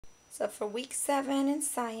So for week 7 in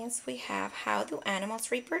science, we have how do animals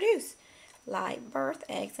reproduce? Live birth,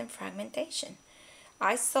 eggs, and fragmentation.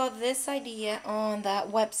 I saw this idea on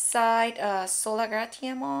that website,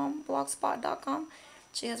 Blogspot.com.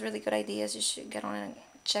 She has really good ideas. You should get on and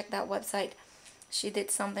check that website. She did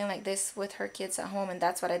something like this with her kids at home, and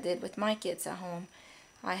that's what I did with my kids at home.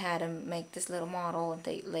 I had them make this little model, and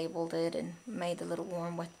they labeled it and made the little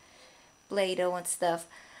worm with Play-Doh and stuff.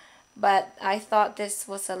 But I thought this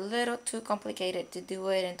was a little too complicated to do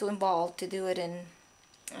it and too involved to do it in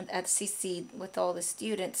at CC with all the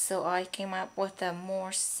students. So I came up with a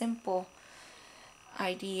more simple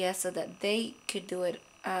idea so that they could do it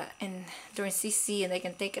during CC and they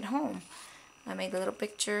can take it home. I made the little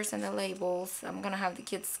pictures and the labels. I'm gonna have the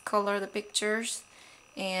kids color the pictures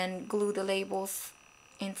and glue the labels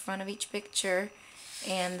in front of each picture.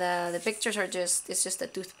 And the pictures are it's just a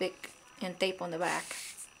toothpick and tape on the back.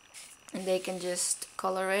 And they can just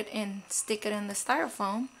color it and stick it in the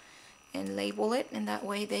styrofoam and label it, and that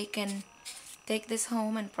way they can take this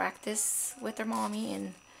home and practice with their mommy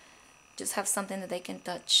and just have something that they can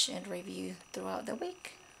touch and review throughout the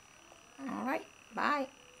week. Alright, bye.